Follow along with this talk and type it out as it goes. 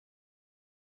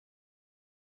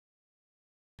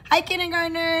Hi,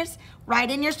 kindergartners.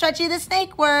 Write in your Stretchy the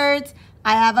Snake words.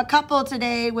 I have a couple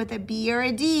today with a B or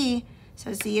a D.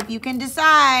 So see if you can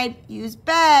decide. Use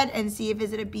bed and see if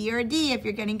is it a B or a D if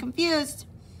you're getting confused.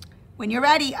 When you're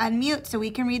ready, unmute so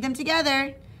we can read them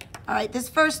together. All right, this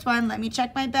first one, let me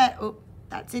check my bed. Oh,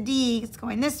 that's a D. It's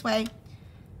going this way.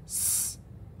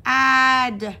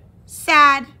 Sad.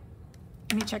 Sad.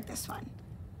 Let me check this one.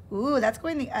 Ooh, that's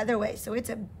going the other way, so it's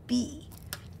a B.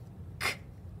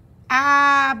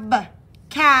 Cab.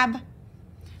 Cab.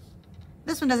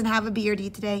 This one doesn't have a B or D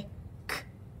today.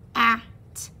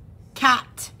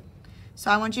 Cat.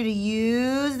 So I want you to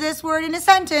use this word in a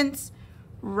sentence.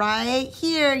 Right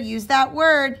here, use that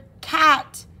word,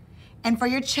 cat. And for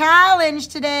your challenge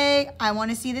today, I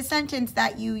want to see the sentence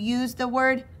that you use the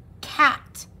word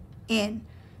cat in.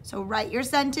 So write your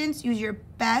sentence, use your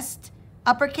best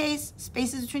uppercase,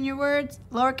 spaces between your words,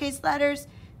 lowercase letters,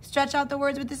 stretch out the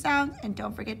words with the sounds, and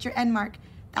don't forget your end mark.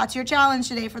 That's your challenge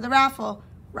today for the raffle.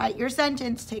 Write your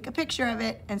sentence, take a picture of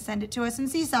it, and send it to us in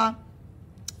Seesaw.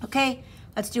 Okay,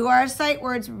 let's do our sight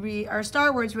words, our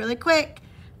star words really quick.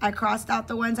 I crossed out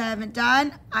the ones I haven't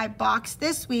done. I boxed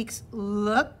this week's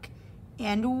look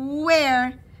and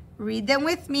where. Read them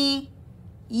with me.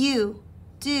 You,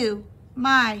 do,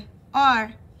 my,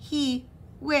 are, he,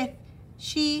 with,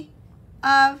 she,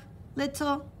 of,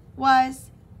 little,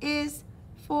 was, is,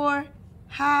 for,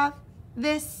 have,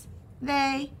 this,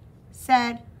 they,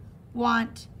 said,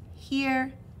 want,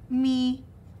 hear, me,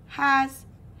 has,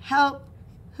 help,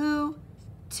 who,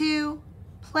 to,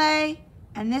 play,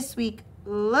 and this week,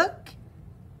 look,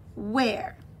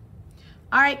 where.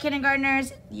 All right,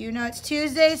 kindergartners, you know it's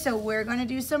Tuesday, so we're going to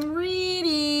do some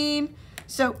reading.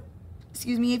 So,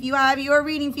 excuse me, if you have your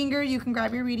reading finger, you can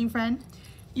grab your reading friend.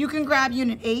 You can grab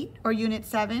Unit 8 or Unit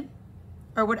 7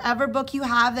 or whatever book you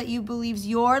have that you believe's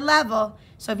your level.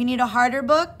 So if you need a harder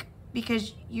book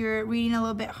because you're reading a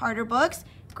little bit harder books,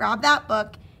 grab that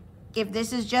book. If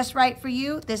this is just right for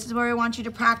you, this is where we want you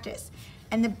to practice.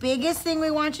 And the biggest thing we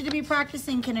want you to be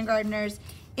practicing, kindergartners,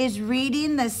 is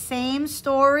reading the same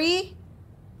story,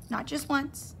 not just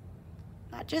once,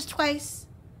 not just twice,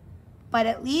 but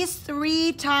at least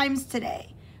 3 times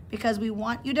today, because we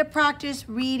want you to practice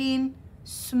reading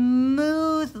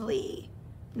smoothly,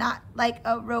 not like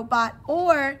a robot.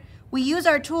 Or we use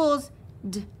our tools,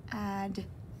 d-ad,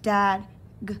 dad,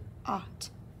 g-ot,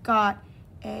 got,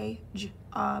 a,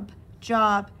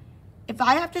 job. If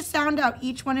I have to sound out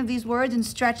each one of these words and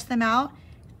stretch them out,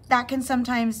 that can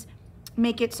sometimes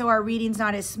make it so our reading's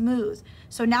not as smooth.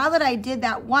 So now that I did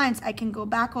that once, I can go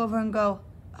back over and go,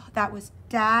 oh, that was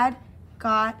dad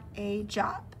got a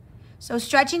job. So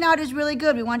stretching out is really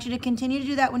good. We want you to continue to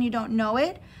do that when you don't know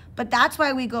it, but that's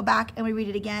why we go back and we read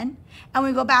it again. And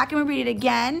we go back and we read it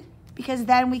again, because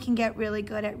then we can get really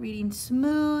good at reading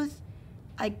smooth,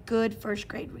 like good first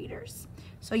grade readers.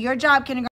 So your job, kindergarten,